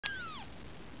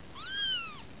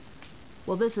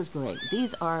Well, this is great.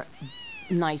 These are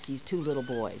Nicey's two little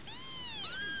boys.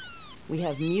 We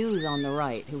have Muse on the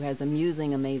right, who has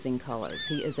amusing, amazing colors.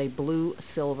 He is a blue,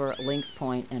 silver, lynx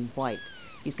point, and white.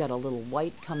 He's got a little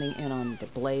white coming in on the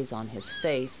blaze on his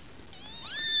face.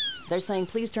 They're saying,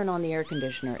 please turn on the air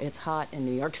conditioner. It's hot in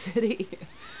New York City.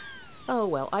 Oh,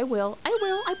 well, I will,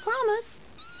 I promise.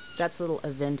 That's little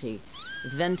Eventi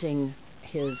venting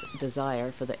his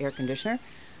desire for the air conditioner.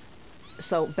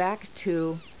 So back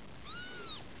to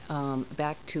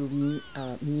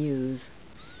Muse.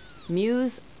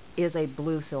 Muse is a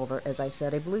blue silver, as I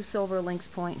said, a blue silver lynx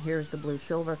point. Here's the blue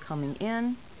silver coming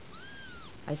in.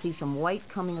 I see some white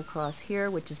coming across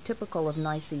here, which is typical of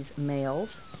Nicey's males.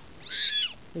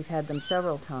 We've had them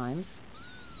several times.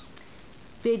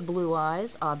 Big blue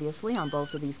eyes, obviously, on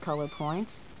both of these color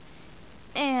points.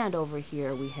 And over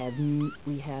here we have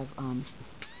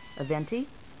Eventi.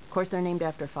 Of course, they're named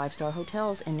after five-star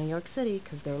hotels in New York City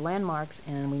because they're landmarks,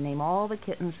 and we name all the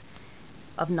kittens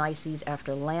of Nicey's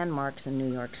after landmarks in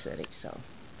New York City. So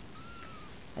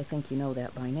I think you know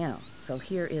that by now. So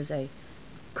here is a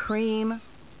cream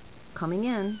coming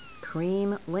in,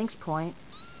 cream lynx point,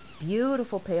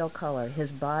 beautiful pale color. His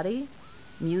body,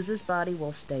 Muse's body,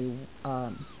 will stay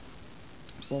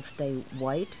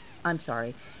white. I'm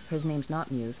sorry, his name's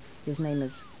not Muse. His name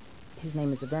is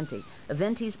Eventi.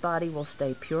 Eventi's body will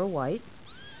stay pure white.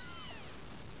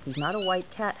 He's not a white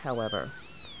cat, however.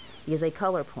 He is a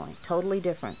color point, totally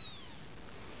different.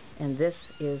 And this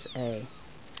is a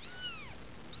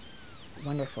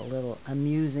wonderful little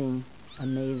amusing,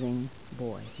 amazing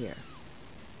boy here.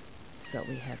 So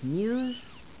we have Muse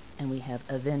and we have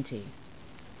Eventi.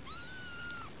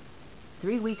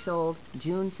 3 weeks old,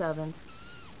 June 7th.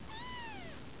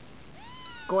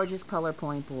 Gorgeous color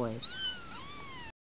point boys.